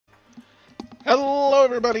Hello,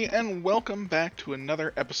 everybody, and welcome back to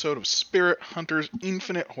another episode of Spirit Hunters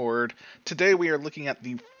Infinite Horde. Today we are looking at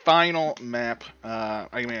the final map.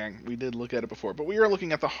 We did look at it before, but we are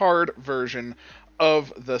looking at the hard version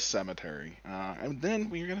of the cemetery. And then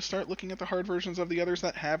we are going to start looking at the hard versions of the others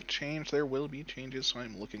that have changed. There will be changes, so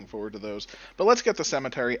I'm looking forward to those. But let's get the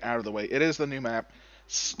cemetery out of the way. It is the new map.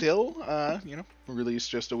 Still, released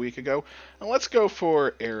just a week ago. And let's go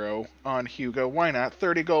for Arrow on Hugo. Why not?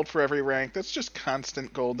 30 gold for every rank. That's just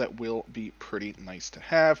constant gold that will be pretty nice to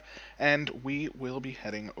have. And we will be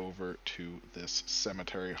heading over to this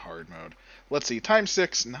cemetery hard mode. Let's see. Time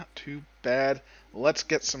 6, not too bad. Let's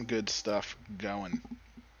get some good stuff going.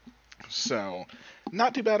 So,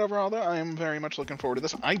 not too bad overall, though. I am very much looking forward to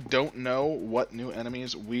this. I don't know what new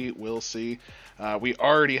enemies we will see. We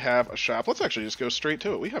already have a shop. Let's actually just go straight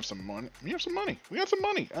to it. We have some money. We got some money.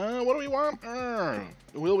 What do we want?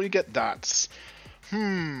 Will we get dots?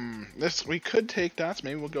 We could take dots.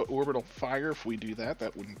 Maybe we'll go orbital fire if we do that.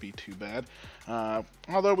 That wouldn't be too bad.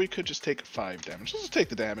 Although we could just take 5 damage. Let's just take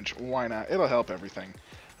the damage. Why not? It'll help everything.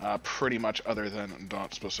 Pretty much other than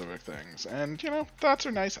dot-specific things. And, dots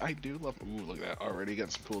are nice. I do love... Ooh, look at that. Already getting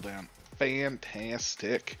some cooldown.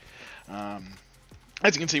 Fantastic.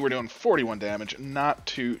 As you can see, we're doing 41 damage. Not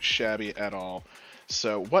too shabby at all.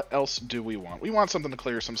 So, what else do we want? We want something to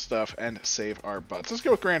clear some stuff and save our butts. Let's go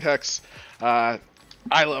with Grand Hex. I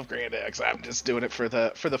love Grand Hex. I'm just doing it for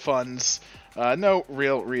the funds. No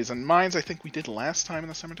real reason. Mines, I think we did last time in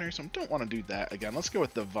the cemetery, so I don't want to do that again. Let's go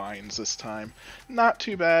with the vines this time. Not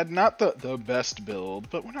too bad. Not the best build,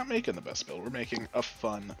 but we're not making the best build. We're making a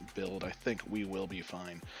fun build. I think we will be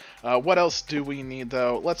fine. What else do we need,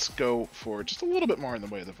 though? Let's go for just a little bit more in the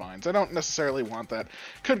way of the vines. I don't necessarily want that.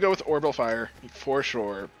 Could go with orbital fire, for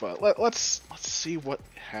sure, but let's see what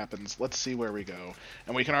happens. Let's see where we go.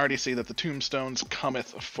 And we can already see that the tombstones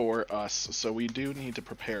cometh for us, so we do need to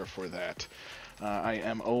prepare for that. I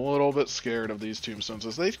am a little bit scared of these tombstones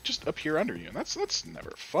as they just appear under you, and that's never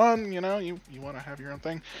fun, you want to have your own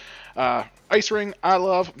thing. Ice Ring, I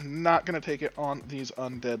love. Not going to take it on these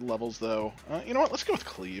undead levels, though. You know what? Let's go with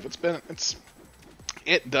Cleave.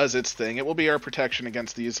 It does its thing. It will be our protection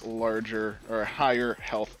against these larger or higher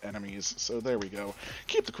health enemies. So there we go.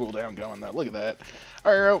 Keep the cooldown going, though. Look at that.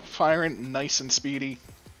 Our arrow firing nice and speedy.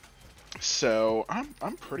 So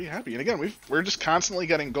I'm pretty happy. And again, we're just constantly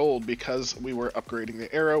getting gold because we were upgrading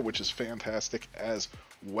the arrow, which is fantastic as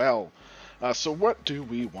well. So what do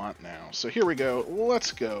we want now? So here we go.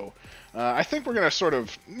 Let's go. I think we're going to sort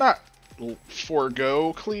of not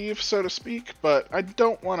forego Cleave, so to speak, but I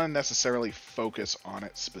don't want to necessarily focus on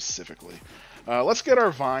it specifically. Let's get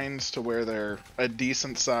our vines to where they're a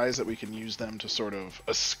decent size that we can use them to sort of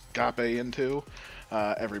escape into.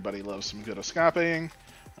 Everybody loves some good escaping.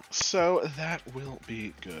 So that will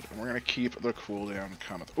be good. And we're going to keep the cooldown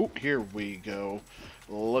coming. Oh, here we go.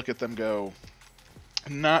 Look at them go.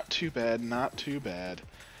 Not too bad, not too bad.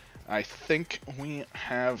 I think we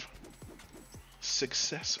have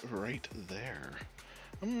success right there.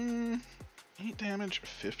 8 damage,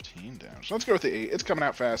 15 damage. Let's go with the 8. It's coming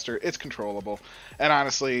out faster. It's controllable. And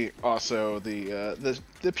honestly, also, the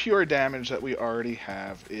pure damage that we already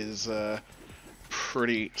have is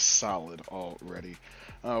pretty solid already.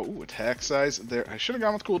 Ooh, attack size. There, I should have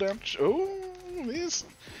gone with cooldown. Oh,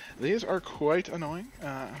 these are quite annoying.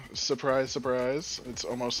 Surprise, surprise. It's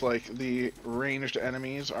almost like the ranged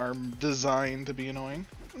enemies are designed to be annoying.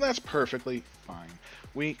 And that's perfectly fine.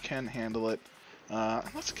 We can handle it.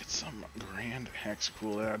 Let's get some Grand Hex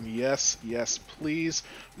cooldown. Yes, yes, please.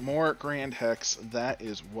 More Grand Hex. That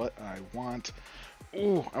is what I want.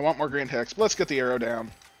 Ooh, I want more Grand Hex. Let's get the arrow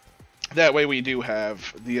down. That way we do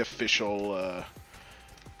have the official,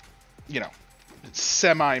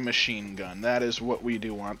 semi-machine gun. That is what we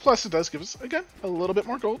do want. Plus, it does give us, again, a little bit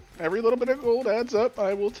more gold. Every little bit of gold adds up.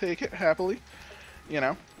 I will take it happily.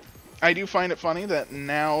 I do find it funny that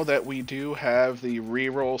now that we do have the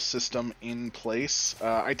reroll system in place,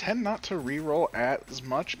 I tend not to reroll as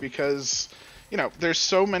much because, there's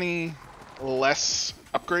so many less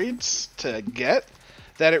upgrades to get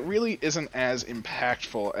that it really isn't as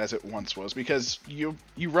impactful as it once was, because you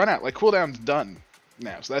run out. Like, cooldown's done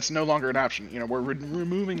now, so that's no longer an option. We're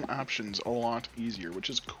removing options a lot easier, which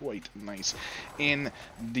is quite nice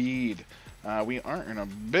indeed. We are in a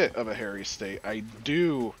bit of a hairy state. I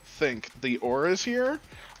do think the auras here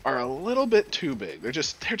are a little bit too big. They're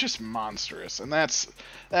just monstrous, and that's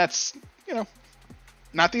not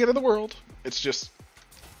the end of the world. It's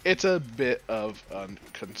a bit of a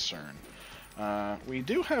concern. We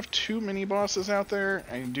do have 2 mini-bosses out there.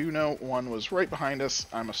 I do know one was right behind us.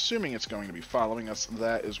 I'm assuming it's going to be following us.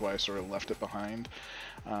 That is why I sort of left it behind.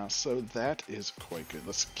 So that is quite good.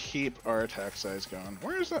 Let's keep our attack size going.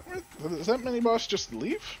 Where is that? Does that mini-boss just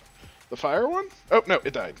leave? The fire one? Oh, no,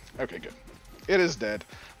 it died. Okay, good. It is dead.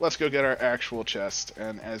 Let's go get our actual chest.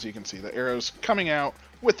 And as you can see, the arrow's coming out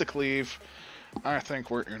with the cleave. I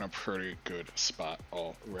think we're in a pretty good spot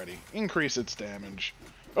already. Increase its damage.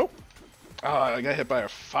 Oh! I got hit by a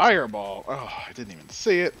fireball. Oh, I didn't even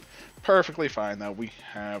see it. Perfectly fine, though. We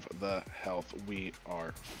have the health. We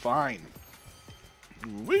are fine.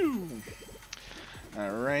 Woo!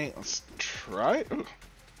 Alright, let's try. Ooh,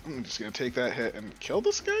 I'm just going to take that hit and kill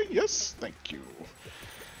this guy. Yes, thank you.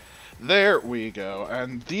 There we go.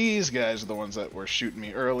 And these guys are the ones that were shooting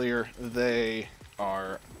me earlier. They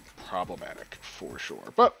are problematic for sure.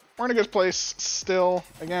 But we're in a good place still.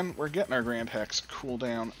 Again, we're getting our Grand Hex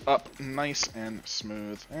cooldown up nice and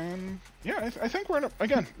smooth. And yeah, I think we're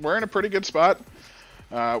in a pretty good spot.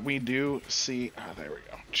 We do see... Oh, there we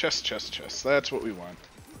go. Chest, chest, chest. That's what we want.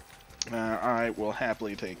 I will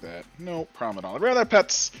happily take that. No problem at all. I'd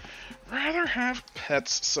rather have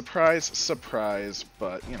pets. Surprise, surprise.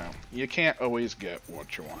 But, you know, you can't always get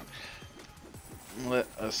what you want. Let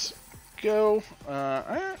us go.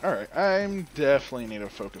 Alright, I definitely need to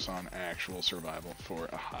focus on actual survival for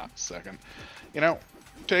a hot second. You know,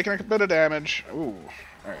 taking a bit of damage. Ooh.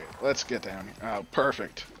 Alright, let's get down here. Oh,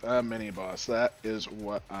 perfect. Mini-boss. That is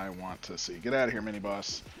what I want to see. Get out of here,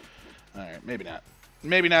 mini-boss. Alright, maybe not.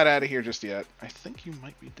 Maybe not out of here just yet. I think you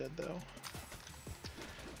might be dead, though.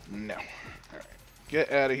 No. Alright.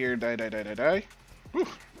 Get out of here. Die, die, die, die, die. Whew.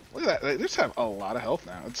 Look at that. They just have a lot of health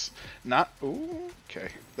now. It's not... Ooh, okay.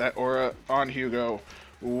 That aura on Hugo,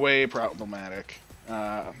 way problematic.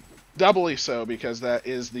 Doubly so, because that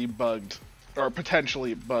is the bugged, or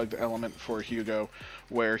potentially bugged element for Hugo,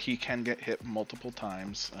 where he can get hit multiple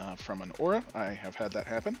times from an aura. I have had that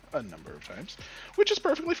happen a number of times, which is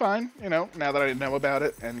perfectly fine, you know, now that I know about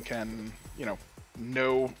it and can, you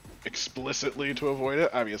know explicitly to avoid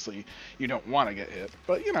it. Obviously, you don't want to get hit,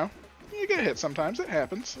 but, you know, you get hit sometimes. It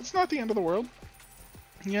happens. It's not the end of the world.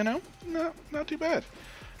 You know? No, not too bad.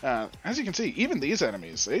 As you can see, even these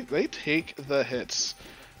enemies, they take the hits.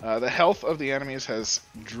 The health of the enemies has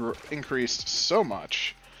increased so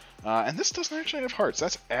much. And this doesn't actually have hearts.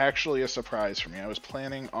 That's actually a surprise for me. I was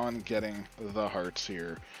planning on getting the hearts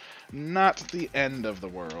here. Not the end of the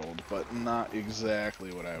world, but not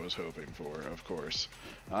exactly what I was hoping for, of course.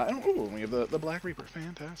 Ooh, we have the Black Reaper.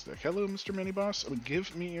 Fantastic. Hello, Mr. Mini-Boss.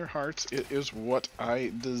 Give me your hearts. It is what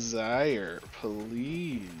I desire.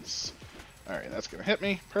 Please. Alright, that's going to hit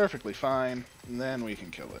me. Perfectly fine. And then we can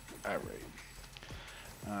kill it.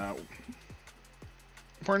 Alright.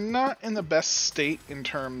 We're not in the best state in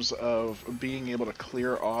terms of being able to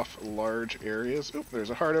clear off large areas. Oop, there's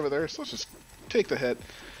a heart over there, so let's just take the hit,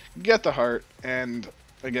 get the heart, and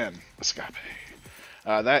again, escape.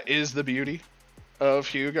 That is the beauty of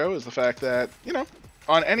Hugo, is the fact that, you know,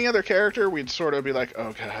 on any other character, we'd sort of be like,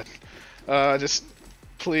 oh god, just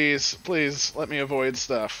please, please let me avoid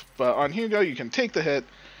stuff. But on Hugo, you can take the hit,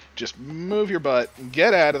 just move your butt,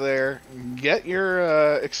 get out of there, get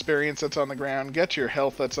your experience that's on the ground, get your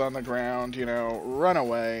health that's on the ground, you know, run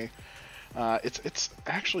away. It's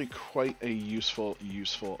actually quite a useful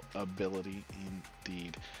ability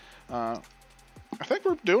indeed. I think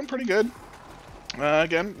we're doing pretty good.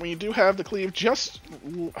 Again, we do have the cleave.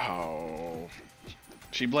 Oh,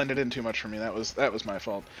 she blended in too much for me. That was my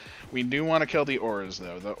fault. We do want to kill the auras,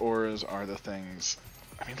 though. The auras are the things.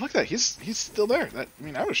 I mean, look at that. He's still there.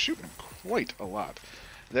 I was shooting him quite a lot.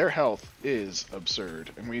 Their health is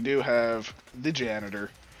absurd. And we do have the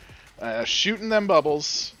janitor shooting them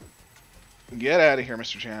bubbles. Get out of here,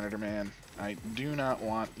 Mr. Janitor Man. I do not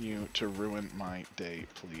want you to ruin my day,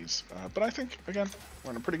 please. But I think, again,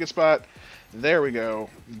 we're in a pretty good spot. There we go.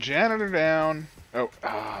 Janitor down. Oh,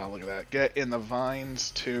 look at that. Get in the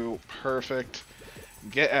vines, too. Perfect.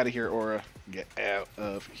 Get out of here, Aura. Get out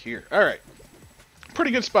of here. All right.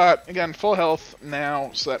 Pretty good spot. Again, full health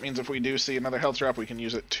now, so that means if we do see another health drop, we can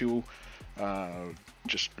use it to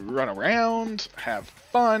just run around, have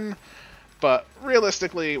fun. But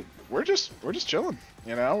realistically, we're just chilling.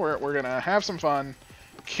 You know, we're gonna have some fun,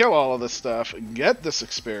 kill all of this stuff, get this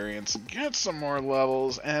experience, get some more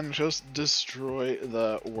levels, and just destroy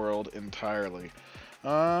the world entirely.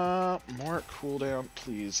 More cooldown,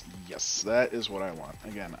 please. Yes, that is what I want.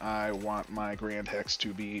 Again, I want my Grand Hex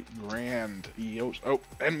to be grand. Oh,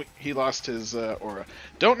 and he lost his aura.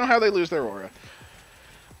 Don't know how they lose their aura.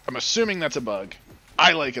 I'm assuming that's a bug.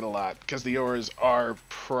 I like it a lot because the auras are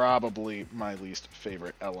probably my least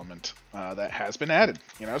favorite element that has been added.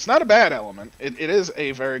 You know, it's not a bad element. It is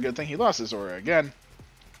a very good thing. He lost his aura again.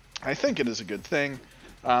 I think it is a good thing.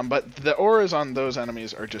 But the auras on those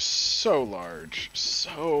enemies are just so large,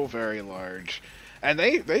 so very large. And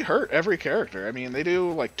they hurt every character. I mean, they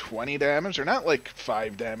do like 20 damage. They're not like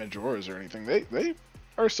 5 damage auras or anything. They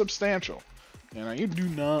are substantial. You know, you do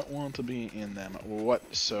not want to be in them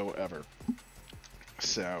whatsoever.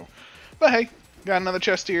 So, but hey, got another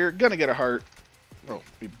chest here. Gonna get a heart. Well,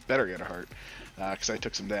 we better get a heart. Because I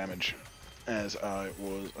took some damage as I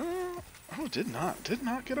was... oh, did not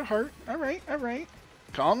get a heart. Alright, alright.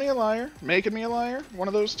 Calling me a liar. Making me a liar. One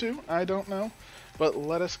of those two. I don't know. But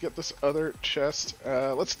let us get this other chest.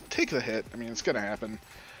 Let's take the hit. I mean, it's gonna happen.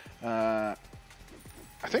 I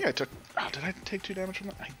think I took... oh, did I take 2 damage from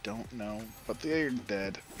that? I don't know. But they're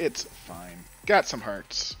dead. It's fine. Got some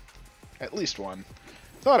hearts. At least 1.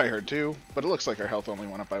 Thought I heard 2, but it looks like our health only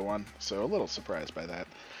went up by 1. So a little surprised by that.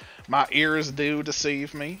 My ears do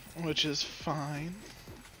deceive me, which is fine.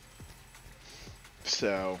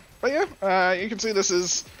 So, but yeah, you can see this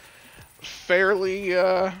is fairly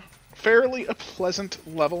a pleasant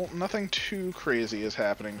level. Nothing too crazy is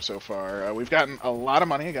happening so far. We've gotten a lot of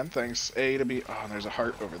money again, thanks A to B. Oh, and there's a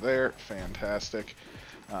heart over there. Fantastic.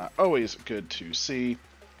 Always good to see.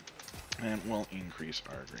 And we'll increase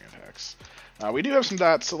our green attacks. We do have some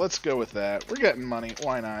dots, so let's go with that. We're getting money.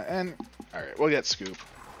 Why not? And, alright, we'll get Scoop.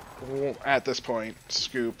 At this point,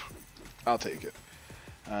 Scoop. I'll take it.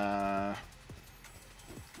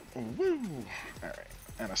 Woo! Alright.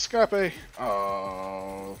 And Escape.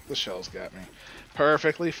 Oh, the shell's got me.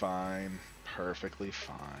 Perfectly fine. Perfectly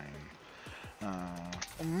fine.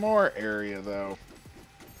 More area, though.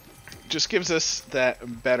 Just gives us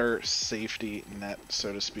that better safety net,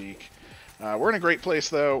 so to speak. We're in a great place,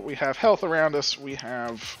 though. We have health around us. We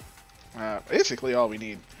have basically all we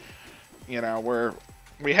need. You know,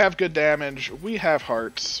 we have good damage. We have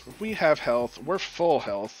hearts. We have health. We're full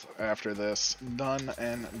health after this. Done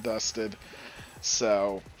and dusted.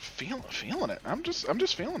 So, feeling it. I'm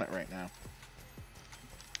just feeling it right now.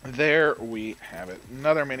 There we have it.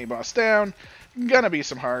 Another mini boss down. Gonna be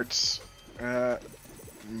some hearts.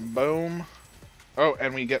 Boom. Oh,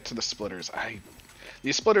 and we get to the splitters.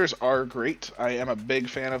 These splitters are great. I am a big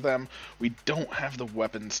fan of them. We don't have the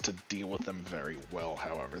weapons to deal with them very well,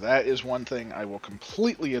 however. That is one thing I will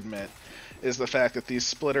completely admit, is the fact that these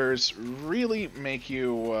splitters really make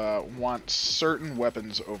you want certain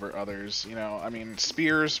weapons over others. You know, I mean,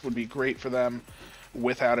 spears would be great for them,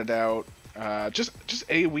 without a doubt. Just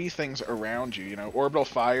AoE things around you. You know, orbital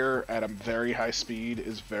fire at a very high speed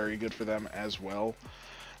is very good for them as well.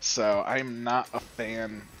 So I'm not a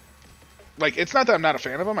fan. Like, it's not that I'm not a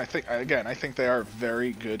fan of them. I think they are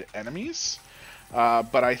very good enemies.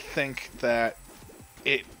 But I think that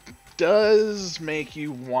it does make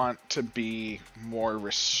you want to be more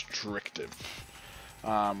restrictive.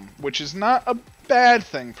 Which is not a bad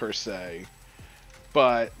thing per se.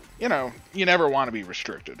 But, you know, you never want to be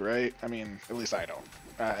restricted, right? I mean, at least I don't.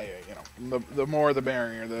 You know, the more the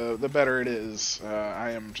merrier, the better it is.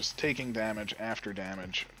 I am just taking damage after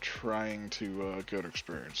damage, trying to get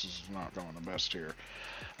experience. This is not going the best here.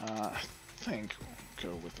 I think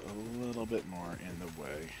we'll go with a little bit more in the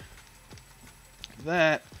way.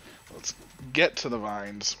 That, let's get to the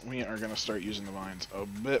vines. We are going to start using the vines a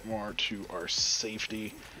bit more to our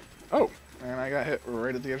safety. Oh, and I got hit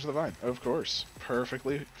right at the edge of the vine. Of course.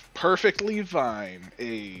 Perfectly fine.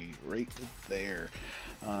 Right there.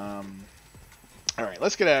 Alright,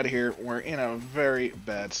 let's get out of here. We're in a very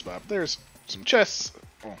bad spot. There's some chests.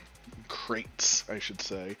 Oh, crates, I should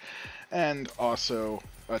say. And also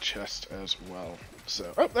a chest as well.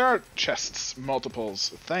 So, oh, there are chests. Multiples.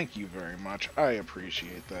 Thank you very much. I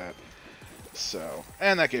appreciate that. So,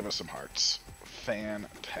 and that gave us some hearts.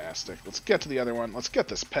 Fantastic. Let's get to the other one. Let's get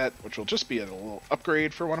this pet, which will just be a little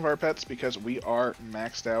upgrade for one of our pets because we are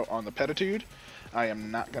maxed out on the petitude. I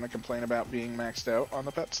am not going to complain about being maxed out on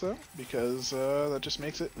the pets, though, because that just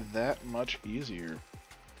makes it that much easier.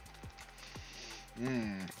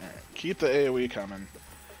 Alright, keep the AoE coming.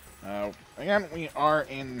 Again, we are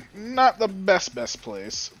in not the best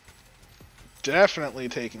place. Definitely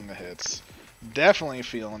taking the hits. Definitely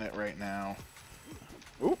feeling it right now.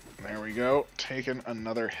 Oop, there we go. Taking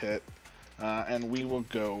another hit. And we will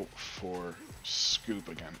go for Scoop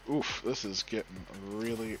again. Oof, this is getting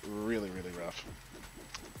really rough.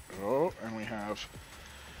 Oh, and we have,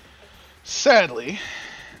 sadly,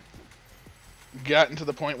 gotten to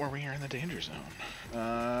the point where we are in the danger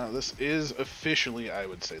zone. This is officially, I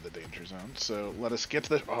would say, the danger zone. So let us get to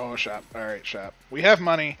the... Oh, shop. Alright, shop. We have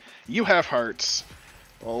money. You have hearts.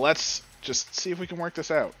 Well, let's just see if we can work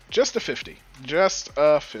this out. Just a 50. Just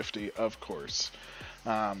a 50, of course.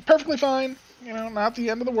 Perfectly fine. You know, not the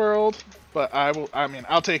end of the world. But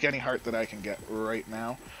I'll take any heart that I can get right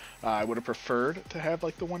now. I would have preferred to have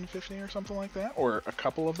like the 150 or something like that, or a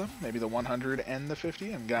couple of them, maybe the 100 and the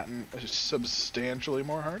 50, and gotten substantially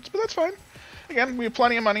more hearts, but that's fine. Again, we have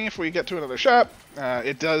plenty of money if we get to another shop.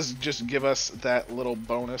 It does just give us that little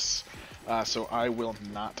bonus, so I will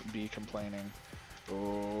not be complaining.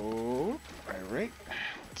 Oh, alright.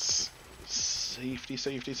 Let's safety,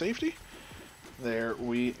 safety, safety. There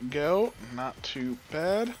we go. Not too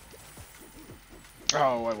bad.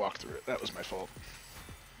 Oh, I walked through it. That was my fault.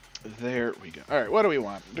 There we go. Alright, what do we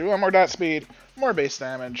want? Do we want more dot speed, more base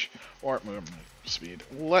damage, or more speed?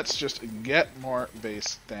 Let's just get more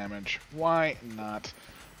base damage. Why not?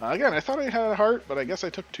 Again, I thought I had a heart, but I guess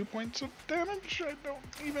I took 2 points of damage. I don't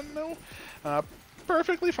even know.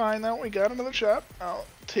 Perfectly fine, though. We got another shot. I'll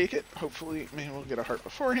take it. Hopefully, maybe we'll get a heart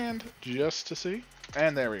beforehand, just to see.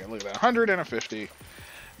 And there we go. Look at that. 150.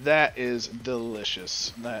 That is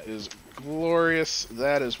delicious. That is glorious.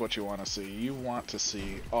 That is what you want to see. You want to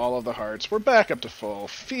see all of the hearts. We're back up to full.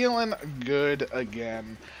 Feeling good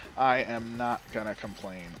again. I am not going to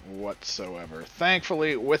complain whatsoever.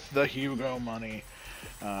 Thankfully, with the Hugo money.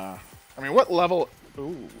 I mean, what level...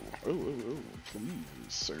 Ooh. Please,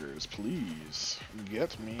 sirs, please.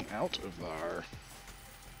 Get me out of there.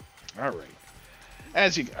 Alright.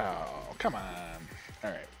 As you... Oh, come on.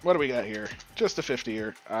 Alright, what do we got here? Just a 50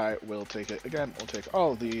 here. I will take it. Again, we'll take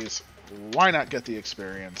all of these. Why not get the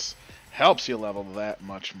experience? Helps you level that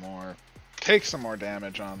much more. Take some more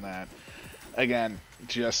damage on that. Again,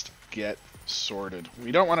 just get sorted.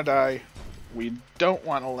 We don't want to die. We don't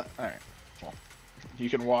want to Alright, well, you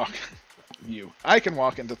can walk. I can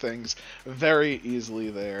walk into things very easily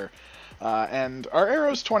there. And our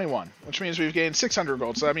arrow's 21, which means we've gained 600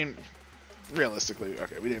 gold. So, I mean... Realistically,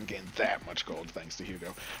 okay, we didn't gain that much gold thanks to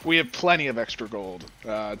Hugo. We have plenty of extra gold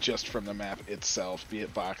just from the map itself, be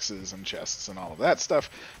it boxes and chests and all of that stuff.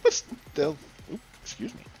 But still,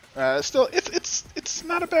 excuse me. Still, it's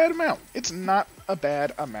not a bad amount. It's not a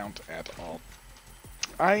bad amount at all.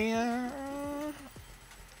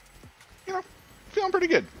 Feeling pretty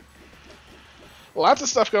good. Lots of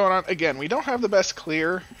stuff going on. Again, we don't have the best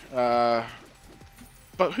clear.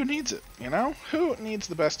 But who needs it, you know? Who needs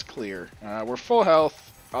the best clear? We're full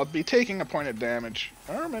health. I'll be taking a point of damage.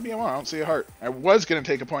 Or maybe I won't. I don't see a heart. I was going to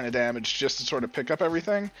take a point of damage just to sort of pick up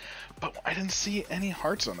everything. But I didn't see any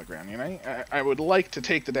hearts on the ground, you know? I would like to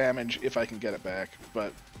take the damage if I can get it back.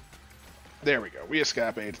 But there we go. We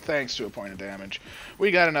escapade thanks to a point of damage.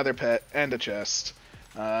 We got another pet and a chest.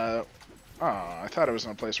 Oh, I thought I was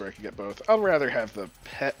in a place where I could get both. I'll rather have the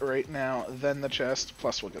pet right now than the chest.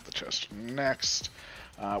 Plus, we'll get the chest next.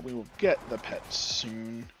 We will get the pet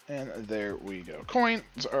soon, and there we go.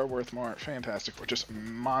 Coins are worth more. Fantastic. We're just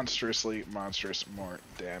monstrous more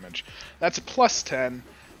damage. That's a plus 10,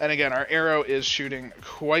 and again, our arrow is shooting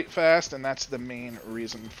quite fast, and that's the main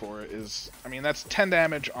reason for it is, I mean, that's 10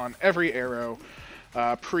 damage on every arrow,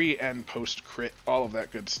 pre and post crit, all of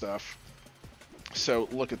that good stuff. So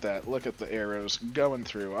look at that. Look at the arrows going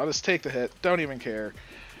through. I'll just take the hit. Don't even care.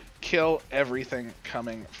 Kill everything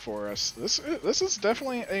coming for us. This is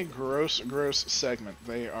definitely a gross segment.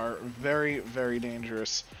 They are very, very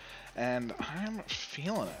dangerous, and I'm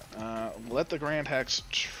feeling it. Let the Grand Hex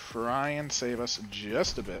try and save us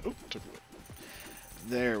just a bit. Oop, took it.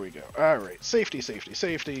 There we go. Alright, safety, safety,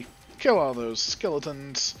 safety. Kill all those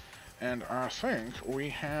skeletons, and I think we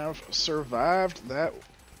have survived that,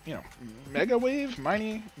 you know, mega wave,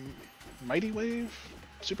 mighty wave,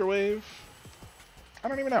 super wave. I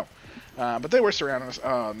don't even know. But they were surrounding us.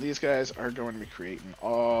 And these guys are going to be creating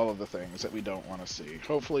all of the things that we don't want to see.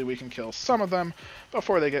 Hopefully we can kill some of them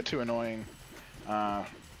before they get too annoying. Yeah,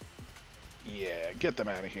 get them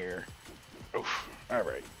out of here. Oof.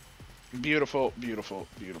 Alright. Beautiful, beautiful,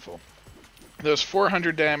 beautiful. Those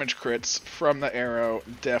 400 damage crits from the arrow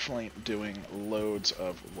definitely doing loads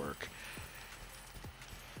of work.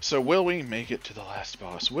 So will we make it to the last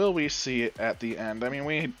boss? Will we see it at the end? I mean,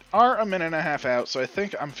 we are a minute and a half out, so I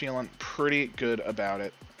think I'm feeling pretty good about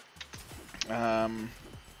it.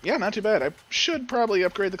 Yeah, not too bad. I should probably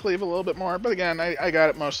upgrade the cleave a little bit more, but again, I got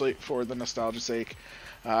it mostly for the nostalgia's sake.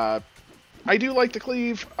 I do like the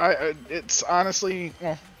cleave. It's honestly,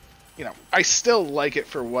 well, you know, I still like it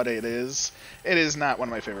for what it is. It is not one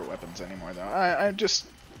of my favorite weapons anymore, though. I just,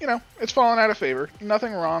 you know, it's fallen out of favor.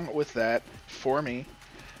 Nothing wrong with that for me.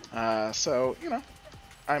 So, you know,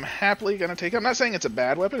 I'm happily going to take it. I'm not saying it's a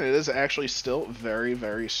bad weapon. It is actually still very,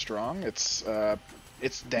 very strong. Its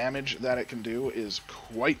damage that it can do is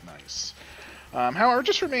quite nice. However,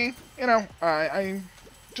 just for me, you know, I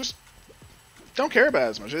just don't care about it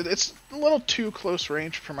as much. It's a little too close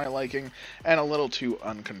range for my liking, and a little too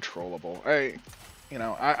uncontrollable. I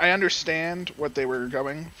understand what they were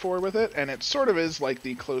going for with it, and it sort of is like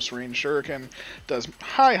the close range shuriken. Does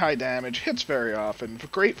high damage, hits very often,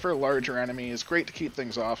 great for larger enemies, great to keep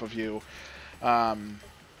things off of you,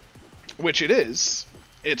 which it is.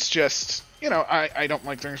 It's just, you know, I don't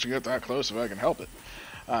like things to get that close if I can help it.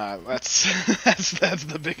 That's that's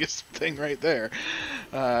the biggest thing right there.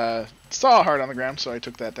 Saw hard on the ground, so I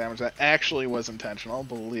took that damage. That actually was intentional,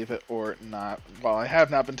 believe it or not. While I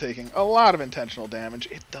have not been taking a lot of intentional damage,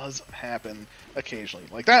 it does happen occasionally.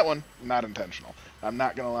 Like that one, not intentional. I'm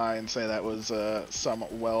not gonna lie and say that was some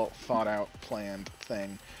well thought out, planned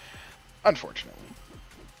thing. Unfortunately.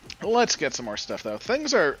 Let's get some more stuff, though.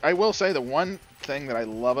 I will say, the one thing that I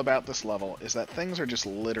love about this level is that things are just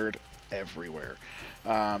littered everywhere.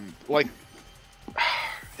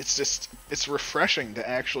 It's refreshing to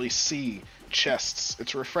actually see chests.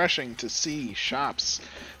 It's refreshing to see shops,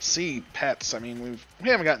 see pets. I mean, we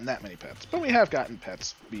haven't gotten that many pets, but we have gotten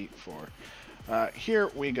pets before. Here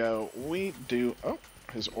we go. Oh,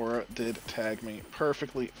 his aura did tag me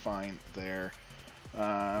perfectly fine there.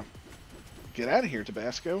 Get out of here,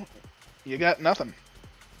 Tabasco. You got nothing.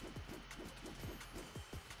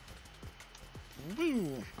 Woo.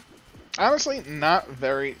 Honestly, not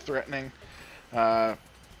very threatening.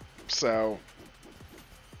 So,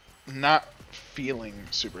 not feeling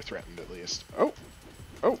super threatened, at least. Oh.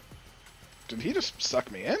 Did he just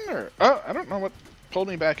suck me in? Or I don't know what pulled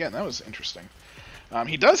me back in. That was interesting.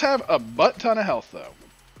 He does have a butt ton of health, though.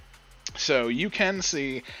 So you can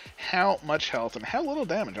see how much health and how little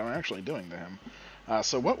damage I'm actually doing to him.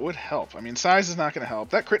 So what would help? I mean, size is not going to help.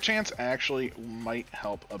 That crit chance actually might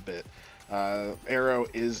help a bit. Arrow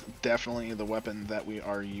is definitely the weapon that we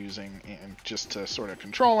are using just to sort of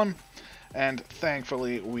control him. And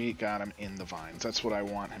thankfully, we got him in the vines. That's what I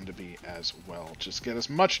want him to be as well. Just get as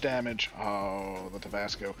much damage. Oh, the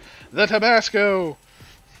Tabasco. The Tabasco!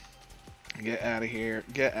 Get out of here.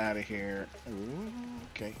 Get out of here. Ooh,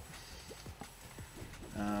 okay.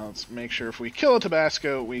 Let's make sure if we kill a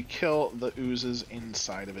Tabasco, we kill the oozes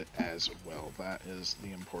inside of it as well. That is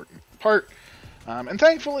the important part. And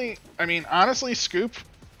thankfully, I mean, honestly, Scoop,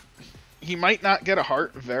 he might not get a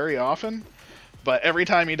heart very often, but every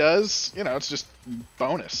time he does, you know, it's just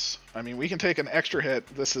bonus. I mean, we can take an extra hit.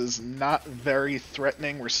 This is not very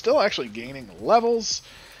threatening. We're still actually gaining levels.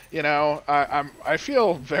 You know, I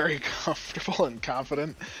feel very comfortable and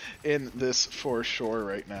confident in this for sure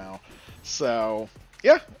right now. So,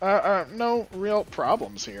 yeah, no real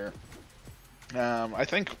problems here. I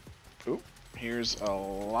think, here's a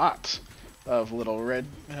lot of little red,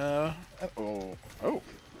 oh,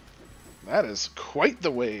 that is quite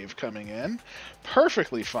the wave coming in.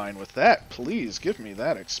 Perfectly fine with that. Please give me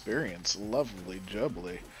that experience. Lovely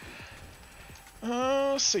jubbly.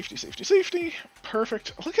 Safety.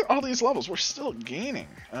 Perfect. Look at all these levels. We're still gaining.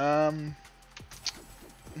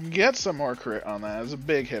 Get some more crit on that. It's a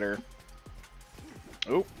big hitter.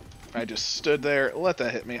 Oh, I just stood there, let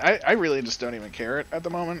that hit me. I really just don't even care at the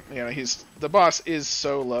moment. You know, the boss is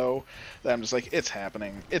so low that I'm just like, it's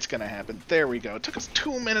happening. It's gonna happen. There we go. It took us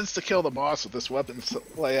 2 minutes to kill the boss with this weapon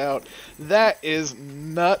layout. That is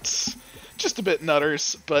nuts. Just a bit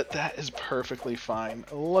nutters, but that is perfectly fine.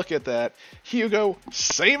 Look at that. Hugo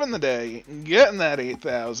saving the day, getting that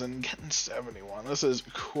 8,000, getting 71. This is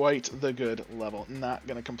quite the good level. Not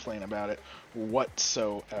going to complain about it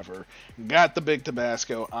whatsoever. Got the big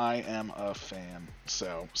Tabasco. I am a fan.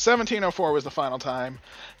 So, 1704 was the final time.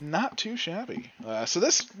 Not too shabby. So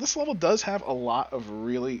this level does have a lot of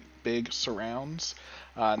really big surrounds.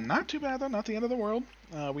 Not too bad, though. Not the end of the world.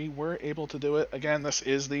 We were able to do it. Again, this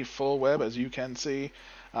is the full web, as you can see.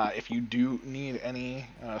 If you do need any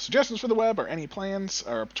suggestions for the web or any plans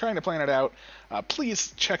or trying to plan it out,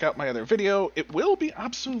 please check out my other video. It will be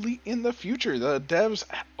obsolete in the future. The devs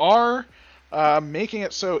are making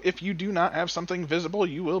it so if you do not have something visible,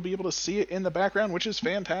 you will be able to see it in the background, which is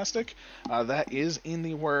fantastic. That is in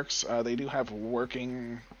the works. They do have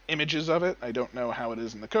working images of it. I don't know how it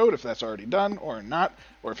is in the code, if that's already done or not,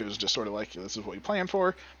 or if it was just sort of like, this is what we planned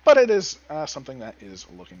for, but it is something that is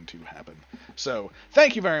looking to happen. So,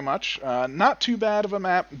 thank you very much. Not too bad of a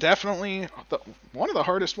map. Definitely one of the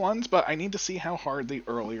hardest ones, but I need to see how hard the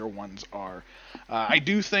earlier ones are. I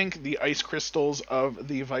do think the ice crystals of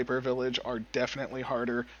the Viper Village are definitely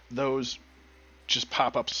harder. Those just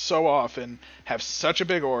pop up so often, have such a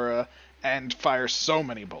big aura, and fire so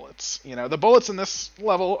many bullets. You know, the bullets in this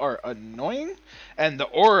level are annoying, and the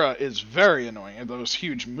aura is very annoying, those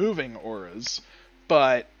huge moving auras,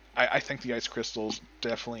 but I think the ice crystals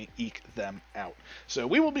definitely eke them out. So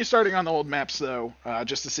we will be starting on the old maps, though,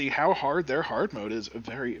 just to see how hard their hard mode is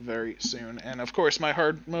very, very soon. And of course, my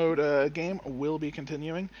hard mode game will be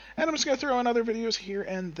continuing. And I'm just going to throw in other videos here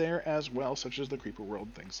and there as well, such as the Creeper World,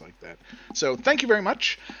 things like that. So thank you very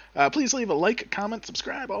much. Please leave a like, comment,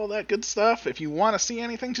 subscribe, all that good stuff. If you want to see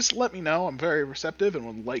anything, just let me know. I'm very receptive and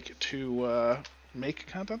would like to make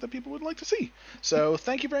content that people would like to see. So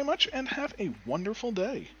thank you very much and have a wonderful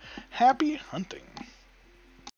day. Happy hunting.